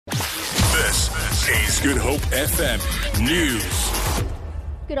This is Good Hope FM News.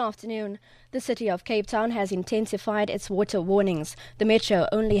 Good afternoon. The city of Cape Town has intensified its water warnings. The metro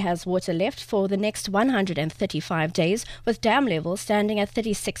only has water left for the next 135 days, with dam levels standing at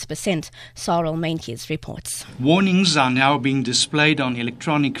 36%. Cyril Mainkes reports. Warnings are now being displayed on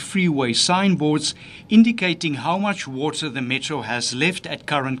electronic freeway signboards indicating how much water the metro has left at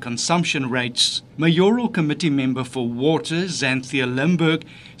current consumption rates. Mayoral Committee member for Water, Xanthia Limburg,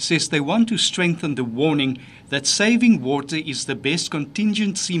 says they want to strengthen the warning that saving water is the best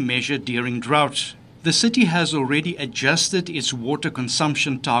contingency measure during drought. The city has already adjusted its water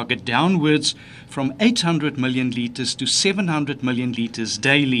consumption target downwards from 800 million litres to 700 million litres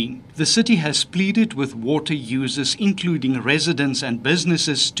daily. The city has pleaded with water users, including residents and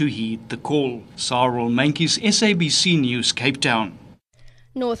businesses, to heed the call. Cyril Mainkes, SABC News, Cape Town.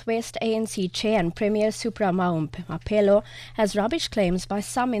 Northwest ANC Chair and Premier Supra Mahumapelo has rubbished claims by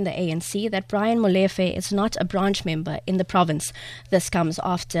some in the ANC that Brian Molefe is not a branch member in the province. This comes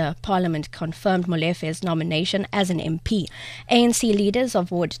after Parliament confirmed Molefe's nomination as an MP. ANC leaders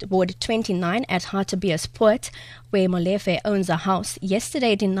of Ward 29 at Hartbeespoort, where Molefe owns a house,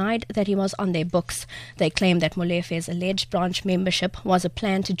 yesterday denied that he was on their books. They claim that Molefe's alleged branch membership was a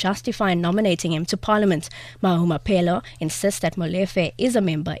plan to justify nominating him to Parliament. Mahumapelo insists that Molefe is a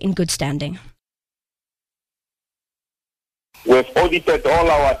member in good standing. We've audited all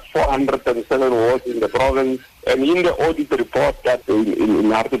our 407 wards in the province, and in the audit report that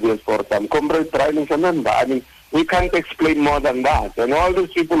in Hartbeespoort, Comrade Brian is a member. I mean, we can't explain more than that. And all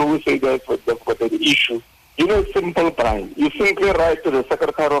these people who say they've got an issue, you know, simple, Brian. You simply write to the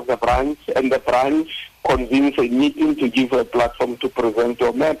secretary of the branch, and the branch convenes a meeting to give a platform to present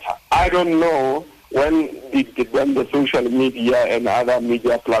your matter. I don't know when the social media and other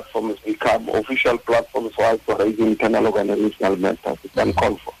media platforms become official platforms for raising internal organizational matters. It's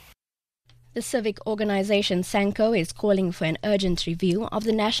uncalled for. The civic organisation SANCO is calling for an urgent review of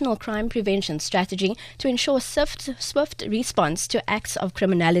the National Crime Prevention Strategy to ensure swift response to acts of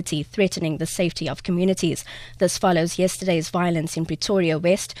criminality threatening the safety of communities. This follows yesterday's violence in Pretoria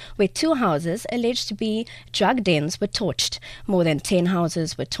West, where 2 houses alleged to be drug dens were torched. More than 10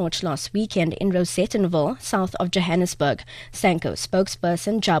 houses were torched last weekend in Rosettenville, south of Johannesburg. SANCO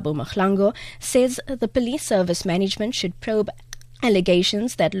spokesperson Jabu Mahlango says the police service management should probe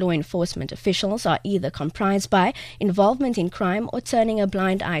allegations that law enforcement officials are either comprised by involvement in crime or turning a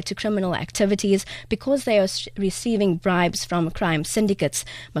blind eye to criminal activities because they are receiving bribes from crime syndicates.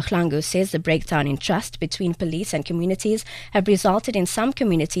 Mahlangu says the breakdown in trust between police and communities have resulted in some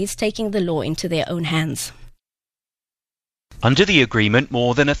communities taking the law into their own hands. Under the agreement,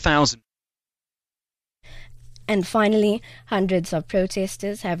 more than 1,000. And finally, hundreds of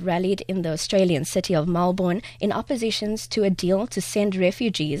protesters have rallied in the Australian city of Melbourne in opposition to a deal to send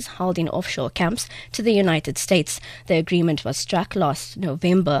refugees held in offshore camps to the United States. The agreement was struck last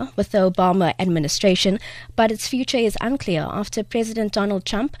November with the Obama administration, but its future is unclear after President Donald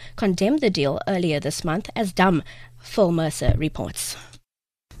Trump condemned the deal earlier this month as dumb. Phil Mercer reports.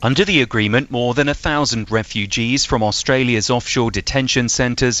 Under the agreement, more than 1,000 refugees from Australia's offshore detention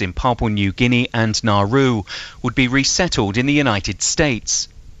centres in Papua New Guinea and Nauru would be resettled in the United States.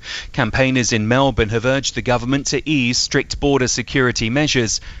 Campaigners in Melbourne have urged the government to ease strict border security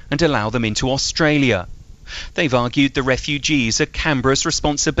measures and allow them into Australia. They've argued the refugees are Canberra's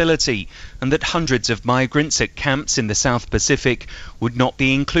responsibility and that hundreds of migrants at camps in the South Pacific would not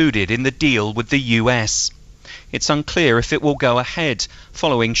be included in the deal with the US. It's unclear if it will go ahead,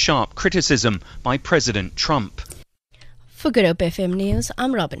 following sharp criticism by President Trump. For Good Hope FM News,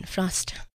 I'm Robin Frost.